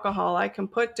down the alcohol, I can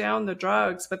put down the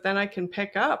drugs, but then I can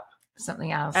pick up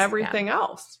something else, everything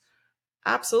else.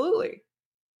 Absolutely.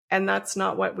 And that's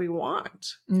not what we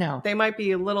want. No. They might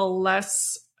be a little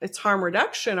less, it's harm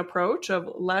reduction approach of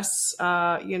less,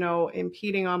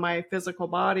 impeding on my physical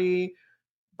body,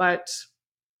 but,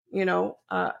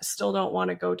 still don't want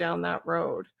to go down that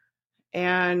road.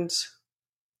 And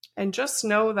just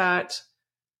know that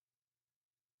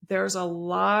there's a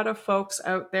lot of folks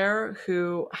out there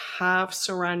who have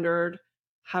surrendered,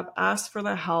 have asked for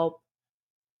the help.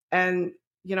 And,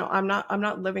 I'm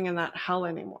not living in that hell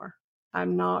anymore.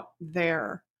 I'm not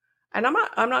there. And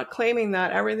I'm not claiming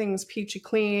that everything's peachy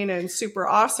clean and super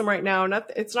awesome right now.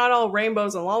 It's not all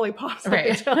rainbows and lollipops.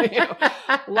 Right. I tell you.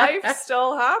 Life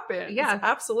still happens. Yeah.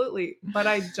 Absolutely. But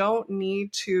I don't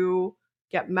need to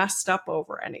get messed up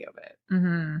over any of it.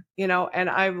 Mm-hmm. And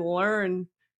I've learned,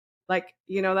 like,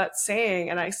 that saying,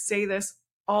 and I say this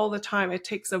all the time, it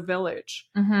takes a village.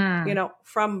 Mm-hmm.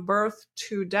 From birth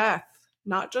to death,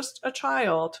 not just a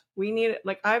child. We need it.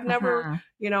 Like, I've never,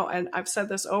 and I've said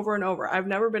this over and over, I've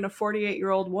never been a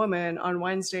 48-year-old woman on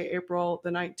Wednesday, April the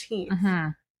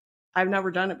 19th. I've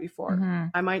never done it before.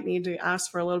 I might need to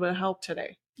ask for a little bit of help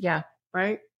today. Yeah.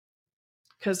 Right?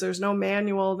 Because there's no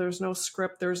manual, there's no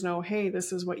script, there's no, hey,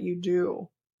 this is what you do.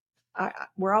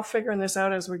 We're all figuring this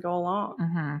out as we go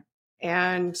along.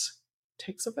 And it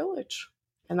takes a village.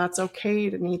 And that's okay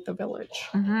to need the village.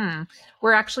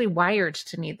 We're actually wired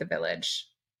to need the village.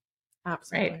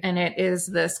 Absolutely. Right. And it is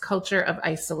this culture of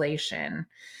isolation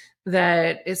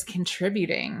that is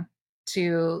contributing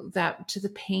to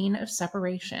the pain of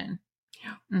separation.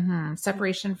 Yeah.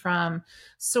 Separation from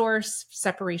source,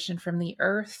 separation from the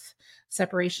earth,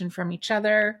 separation from each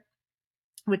other,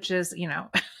 which is,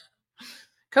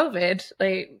 COVID,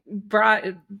 like,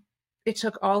 it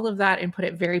took all of that and put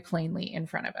it very plainly in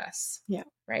front of us. Yeah.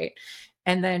 Right.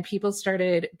 And then people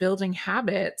started building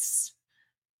habits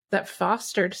that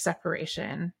fostered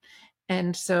separation.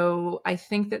 And so I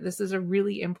think that this is a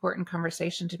really important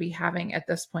conversation to be having at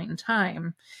this point in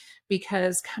time,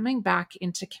 because coming back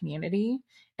into community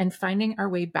and finding our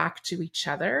way back to each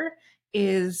other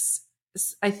is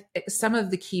some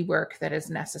of the key work that is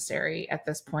necessary at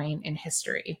this point in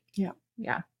history. Yeah.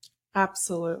 Yeah.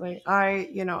 Absolutely. I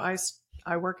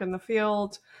work in the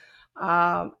field,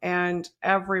 and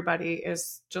everybody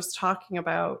is just talking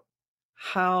about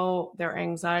how their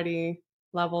anxiety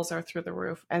levels are through the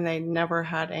roof, and they never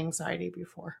had anxiety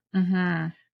before.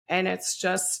 And it's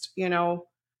just,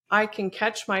 I can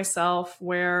catch myself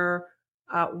where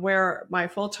my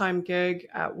full-time gig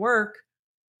at work,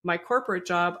 my corporate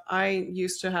job, I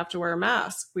used to have to wear a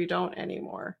mask. We don't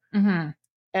anymore. And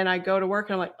I go to work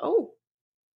and I'm like, oh,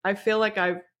 I feel like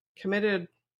I've committed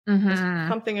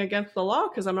something against the law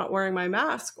because I'm not wearing my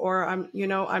mask, or I'm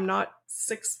not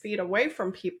 6 feet away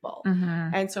from people.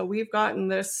 And so we've gotten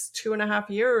this 2.5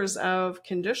 years of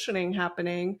conditioning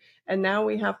happening. And now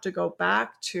we have to go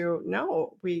back to,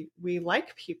 no, we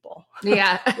like people.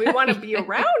 Yeah. We want to be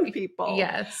around people.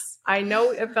 Yes. I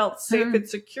know it felt safe and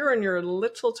secure in your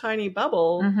little tiny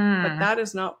bubble, but that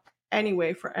is not any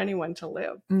way for anyone to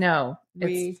live. No.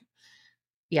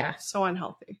 Yeah. So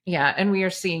unhealthy. Yeah. And we're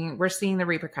seeing the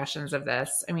repercussions of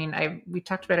this. I mean, we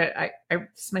talked about it.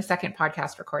 This is my second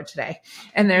podcast record today,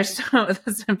 and there's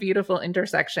some beautiful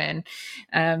intersection.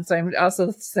 So I'm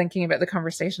also thinking about the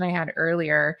conversation I had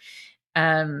earlier.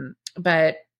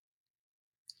 But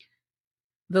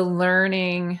the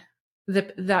learning,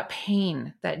 that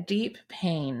pain, that deep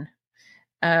pain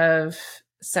of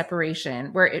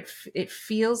separation, where it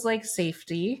feels like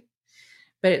safety,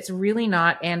 but it's really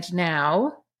not. And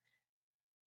now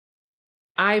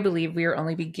I believe we are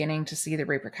only beginning to see the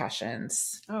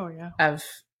repercussions of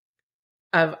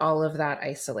all of that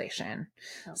isolation.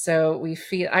 Oh. So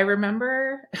I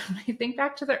remember, I think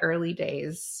back to the early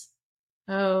days.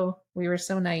 Oh, we were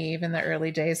so naive in the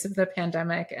early days of the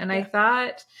pandemic. And I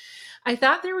thought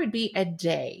there would be a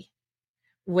day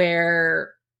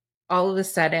where all of a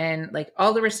sudden, like,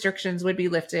 all the restrictions would be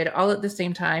lifted all at the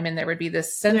same time. And there would be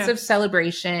this sense of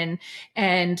celebration,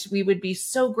 and we would be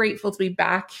so grateful to be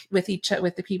back with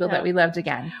the people that we loved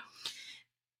again.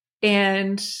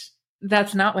 And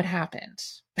that's not what happened.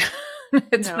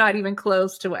 It's not even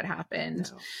close to what happened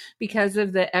because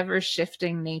of the ever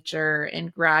shifting nature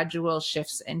and gradual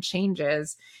shifts and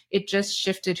changes. It just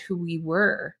shifted who we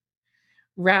were,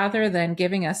 rather than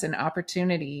giving us an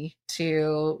opportunity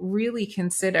to really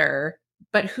consider,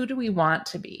 but who do we want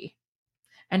to be?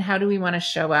 And how do we want to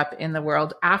show up in the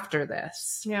world after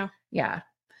this? Yeah. Yeah.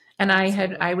 And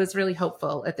absolutely. I was really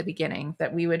hopeful at the beginning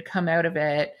that we would come out of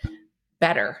it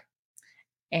better.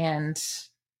 And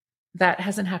that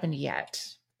hasn't happened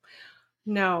yet.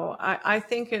 No, I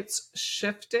think it's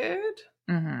shifted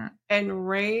and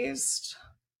raised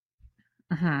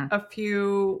a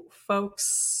few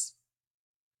folks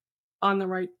on the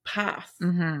right path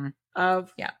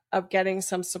of getting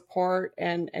some support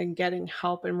and getting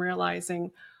help, and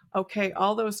realizing, okay,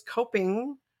 all those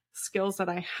coping skills that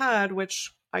I had,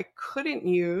 which I couldn't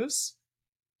use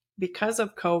because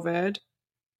of COVID,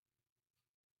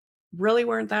 really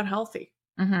weren't that healthy.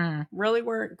 Really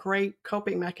weren't great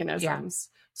coping mechanisms.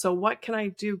 So what can I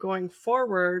do going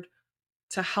forward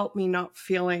to help me not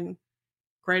feeling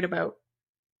great about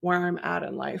where I'm at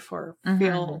in life, or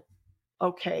feel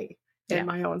okay in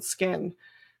my own skin?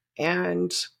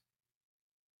 And,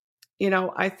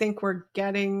 I think we're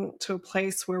getting to a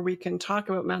place where we can talk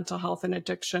about mental health and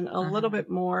addiction a little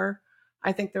bit more.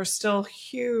 I think there's still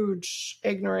huge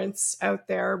ignorance out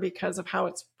there because of how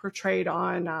it's portrayed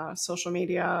on social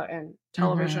media and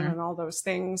television and all those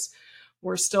things.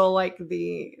 We're still like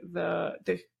the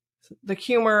the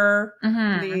humor,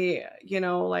 Mhm. the,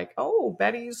 like, oh,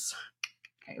 Betty's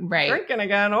Right. drinking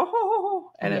again.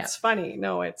 Oh, and Yeah. it's funny.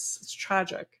 No, it's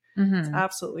tragic. It's Mhm.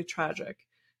 absolutely tragic.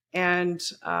 And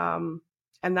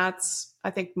that's,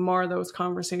 I think, more of those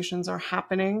conversations are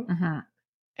happening, Mhm.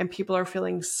 and people are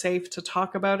feeling safe to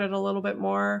talk about it a little bit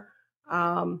more.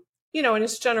 And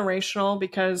it's generational,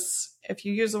 because if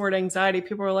you use the word anxiety,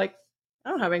 people are like, I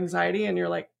don't have anxiety. And you're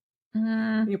like,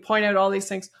 Mhm. you point out all these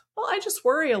things. Well, I just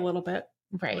worry a little bit.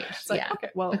 Right. It's like, Yeah. okay,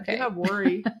 well, Okay. you have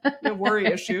worry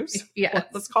issues. Yes.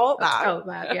 Let's call it Let's that. call it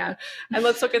that. Yeah. And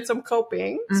let's look at some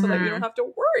coping so that you don't Mhm. have to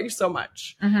worry so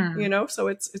much. Mhm. So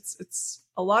it's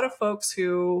a lot of folks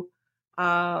who,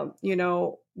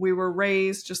 we were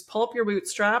raised, just pull up your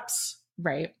bootstraps,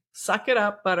 Right. suck it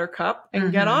up, buttercup,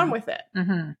 and get on Mhm. with it.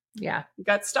 Mhm. Yeah. You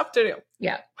got stuff to do.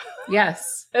 Yeah.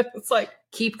 Yes. And it's like,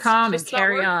 Keep calm and just not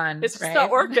carry on. It's just Right? not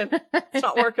working. It's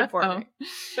not working for No. me.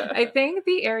 I think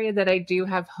the area that I do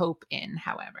have hope in,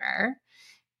 however,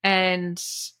 and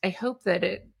I hope that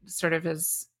it sort of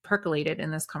is percolated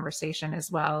in this conversation as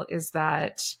well, is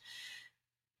that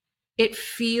it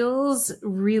feels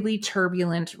really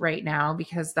turbulent right now,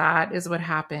 because that is what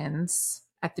happens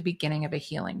at the beginning of a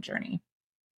healing journey.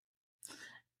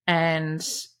 And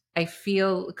I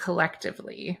feel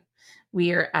collectively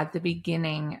we are at the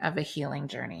beginning of a healing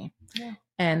journey. Yeah.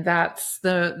 And that's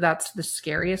the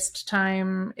scariest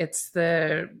time. It's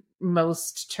the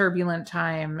most turbulent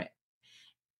time.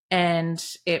 And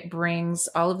it brings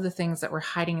all of the things that were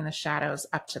hiding in the shadows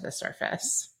up to the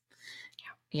surface.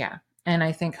 Yeah. And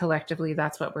I think collectively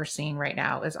that's what we're seeing right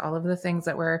now, is all of the things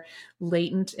that were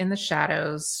latent in the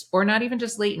shadows, or not even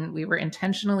just latent, we were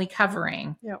intentionally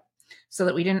covering, Yep. so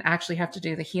that we didn't actually have to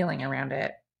do the healing around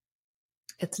it.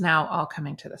 It's now all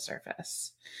coming to the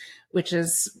surface, which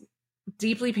is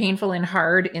deeply painful and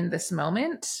hard in this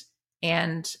moment.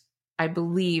 And I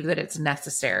believe that it's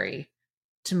necessary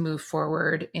to move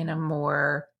forward in a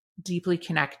more deeply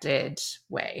connected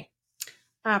way.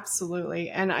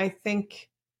 Absolutely. And I think,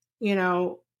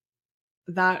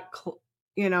 that,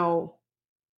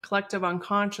 collective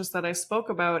unconscious that I spoke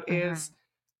about is,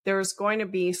 there's going to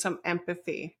be some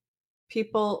empathy.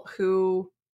 People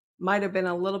who might have been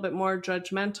a little bit more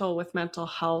judgmental with mental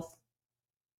health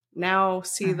now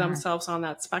see themselves on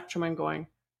that spectrum and going,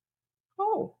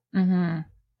 oh,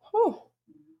 oh,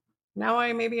 now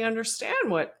I maybe understand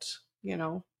what,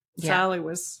 Yeah. Sally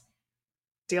was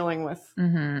dealing with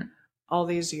all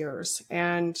these years.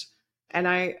 And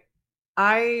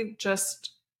I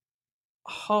just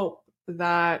hope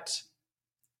that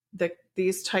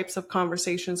these types of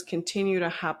conversations continue to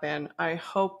happen. I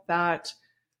hope that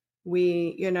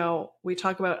we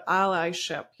talk about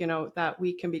allyship, that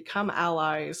we can become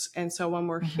allies. And so when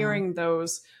we're hearing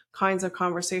those kinds of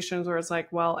conversations where it's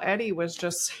like, well, Eddie was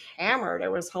just hammered,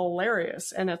 it was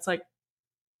hilarious. And it's like,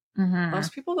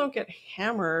 most people don't get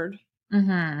hammered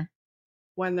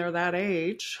when they're that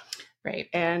age. Right.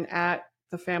 And at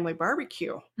the family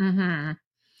barbecue.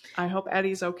 I hope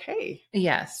Eddie's okay.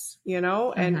 Yes.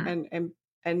 And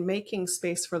making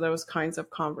space for those kinds of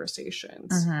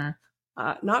conversations.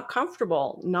 Not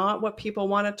comfortable, not what people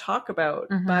want to talk about,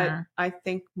 but I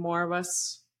think more of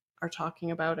us are talking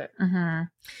about it.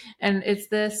 And is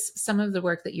this some of the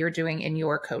work that you're doing in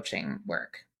your coaching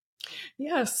work?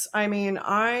 Yes. I mean,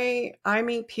 I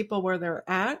meet people where they're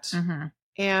at,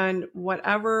 and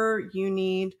whatever you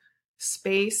need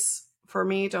space for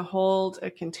me to hold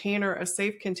a container, a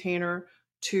safe container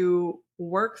to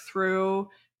work through.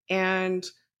 And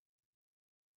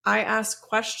I ask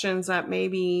questions that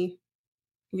maybe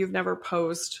you've never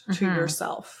posed to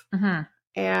yourself,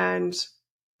 and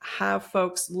have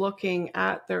folks looking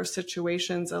at their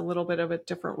situations a little bit of a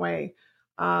different way.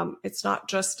 It's not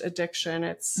just addiction.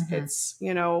 It's,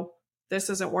 this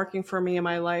isn't working for me in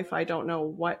my life. I don't know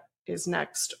what is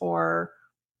next, or,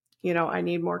 I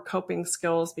need more coping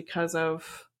skills because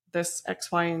of this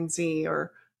X, Y, and Z,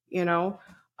 or,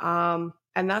 and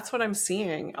that's what I'm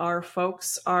seeing. Our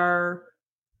folks are,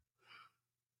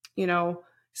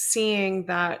 seeing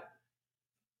that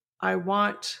I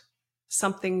want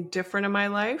something different in my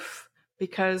life,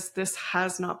 because this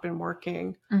has not been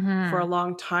working for a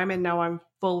long time. And now I'm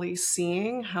fully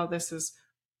seeing how this is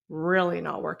really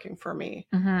not working for me.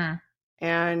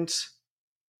 And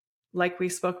like we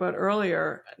spoke about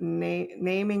earlier,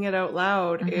 naming it out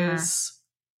loud is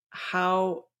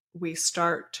how we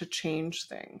start to change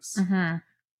things.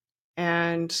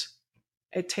 And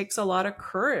it takes a lot of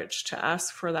courage to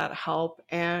ask for that help,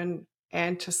 and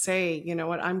to say, you know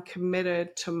what, I'm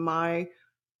committed to my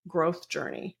growth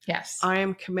journey. Yes. I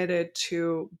am committed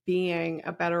to being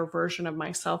a better version of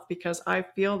myself, because I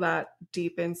feel that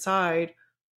deep inside,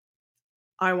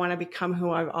 I want to become who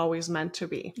I've always meant to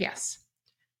be. Yes.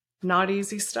 Not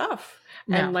easy stuff.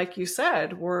 No. And like you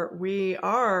said, we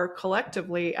are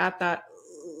collectively at that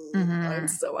I'm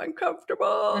so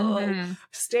uncomfortable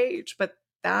stage. But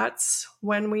that's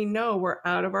when we know we're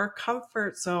out of our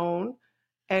comfort zone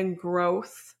and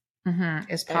growth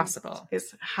is possible.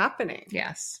 Is happening.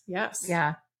 Yes. Yes.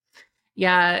 Yeah.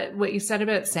 Yeah. What you said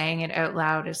about saying it out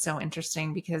loud is so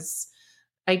interesting, because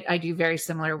I do very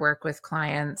similar work with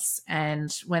clients,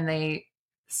 and when they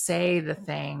say the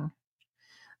thing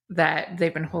that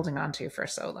they've been holding on to for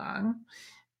so long,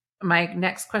 my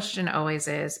next question always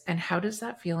is, and how does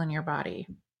that feel in your body?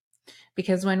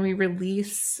 Because when we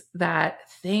release that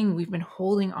thing we've been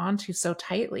holding on to so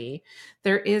tightly,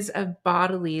 there is a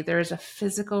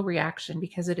physical reaction,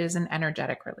 because it is an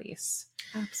energetic release.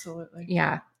 Absolutely.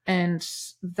 Yeah. And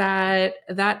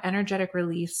that energetic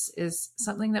release is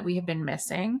something that we have been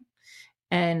missing,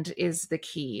 and is the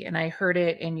key. And I heard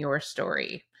it in your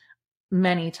story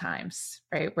many times,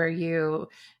 right? Where you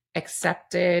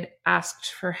accepted,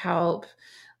 asked for help,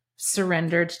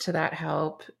 surrendered to that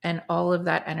help, and all of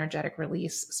that energetic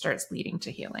release starts leading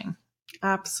to healing.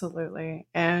 Absolutely.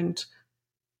 And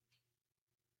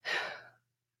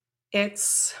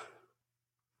it's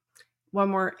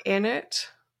when we're in it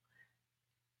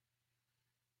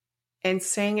and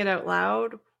saying it out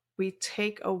loud, we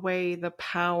take away the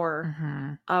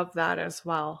power of that as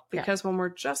well. Because when we're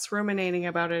just ruminating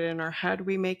about it in our head,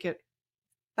 we make it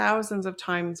thousands of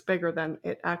times bigger than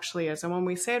it actually is. And when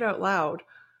we say it out loud,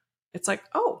 it's like,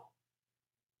 oh,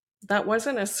 that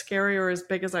wasn't as scary or as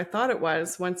big as I thought it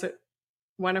was once it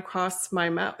went across my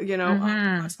mouth,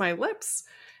 across my lips.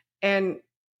 And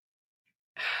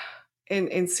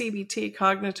in CBT,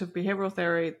 cognitive behavioral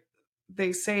theory,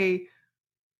 they say,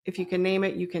 if you can name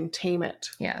it, you can tame it.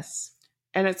 Yes.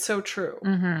 And it's so true.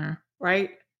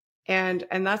 Right. And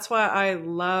that's why I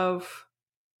love,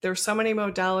 there's so many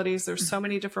modalities. There's so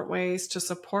many different ways to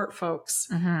support folks.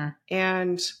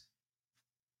 And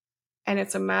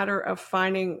it's a matter of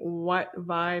finding what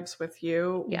vibes with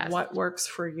you, what works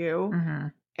for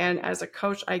you. And as a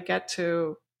coach, I get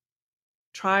to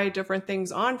try different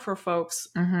things on for folks.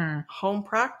 Home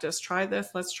practice, try this,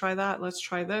 let's try that, let's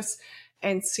try this,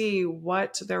 and see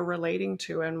what they're relating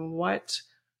to and what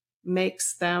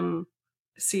makes them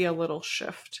see a little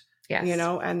shift. Yes.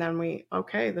 And then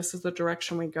this is the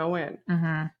direction we go in.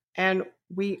 And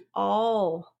we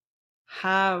all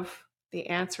have the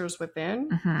answers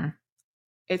within.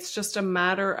 It's just a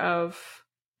matter of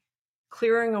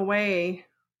clearing away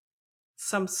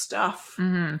some stuff,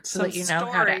 so that you know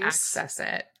how to access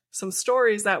it. Some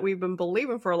stories that we've been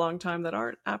believing for a long time that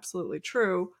aren't absolutely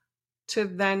true, to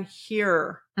then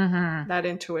hear that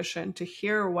intuition, to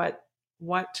hear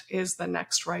what is the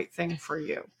next right thing for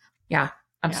you. Yeah,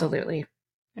 absolutely.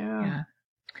 Yeah.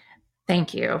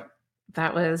 Thank you.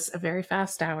 That was a very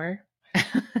fast hour.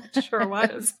 Sure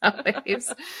was.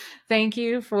 Always. Thank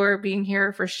you for being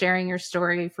here, for sharing your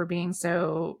story, for being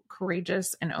so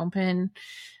courageous and open.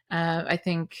 I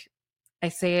think I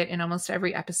say it in almost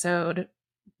every episode,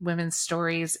 women's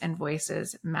stories and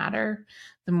voices matter.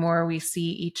 The more we see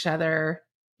each other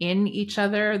in each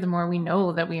other, the more we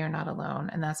know that we are not alone.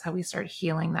 And that's how we start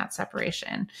healing that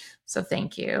separation. So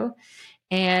thank you.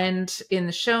 And in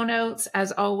the show notes,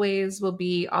 as always, will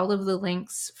be all of the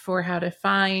links for how to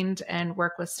find and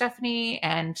work with Stephanie.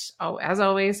 And as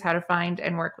always, how to find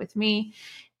and work with me.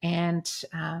 And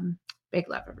big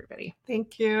love, everybody.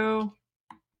 Thank you.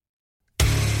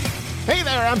 Hey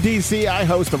there, I'm DC. I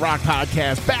host the rock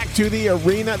podcast, Back to the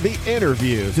Arena, The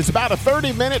Interviews. It's about a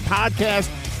 30-minute podcast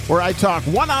where I talk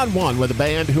one-on-one with a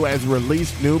band who has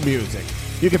released new music.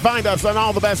 You can find us on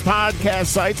all the best podcast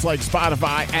sites like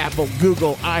Spotify, Apple,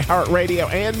 Google, iHeartRadio,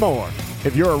 and more.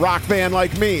 If you're a rock fan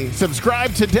like me,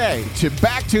 subscribe today to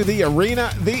Back to the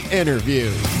Arena, The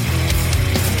Interviews.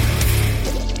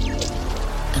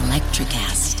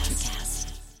 Electricast.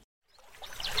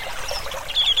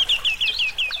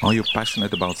 Are you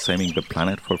passionate about saving the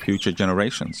planet for future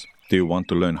generations? Do you want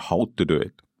to learn how to do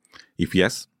it? If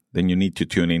yes, then you need to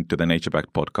tune in to the Nature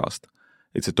Backed podcast.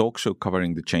 It's a talk show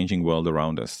covering the changing world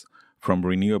around us, from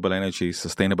renewable energy,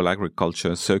 sustainable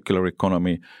agriculture, circular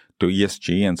economy, to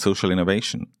ESG and social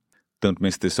innovation. Don't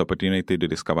miss this opportunity to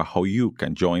discover how you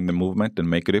can join the movement and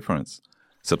make a difference.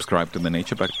 Subscribe to the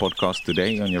Nature Backed podcast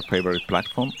today on your favorite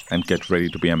platform and get ready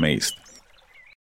to be amazed.